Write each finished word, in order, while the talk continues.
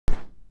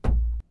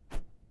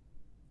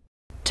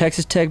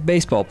Texas Tech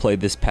baseball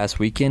played this past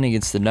weekend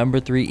against the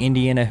number 3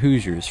 Indiana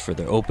Hoosiers for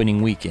their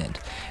opening weekend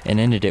and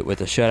ended it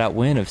with a shutout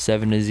win of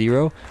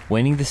 7-0,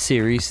 winning the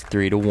series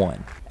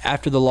 3-1.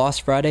 After the loss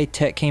Friday,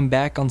 Tech came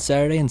back on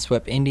Saturday and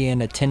swept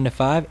Indiana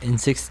 10-5 and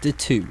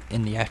 6-2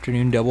 in the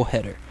afternoon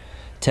doubleheader.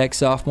 Tech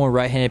sophomore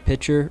right-handed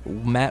pitcher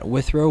Matt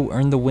Withrow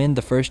earned the win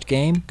the first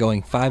game,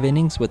 going 5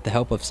 innings with the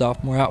help of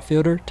sophomore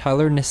outfielder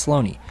Tyler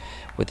Neslony,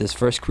 with his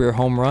first career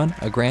home run,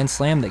 a grand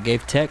slam that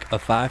gave Tech a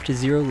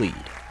 5-0 lead.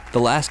 The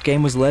last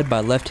game was led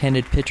by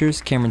left-handed pitchers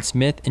Cameron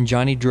Smith and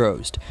Johnny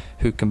Drozd,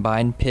 who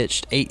combined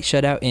pitched 8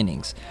 shutout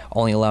innings,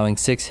 only allowing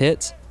 6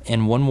 hits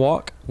and 1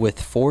 walk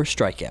with 4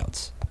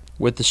 strikeouts.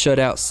 With the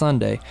shutout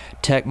Sunday,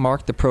 Tech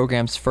marked the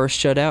program's first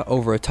shutout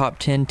over a top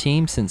 10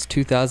 team since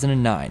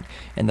 2009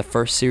 and the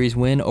first series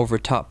win over a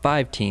top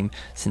 5 team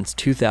since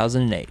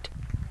 2008.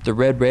 The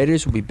Red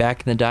Raiders will be back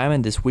in the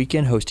Diamond this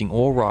weekend hosting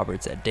Oral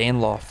Roberts at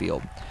Dan Law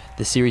Field.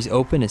 The series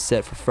open is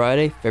set for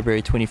Friday,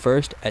 February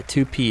 21st at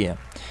 2 p.m.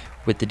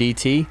 With the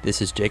DT, this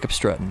is Jacob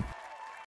Strutton.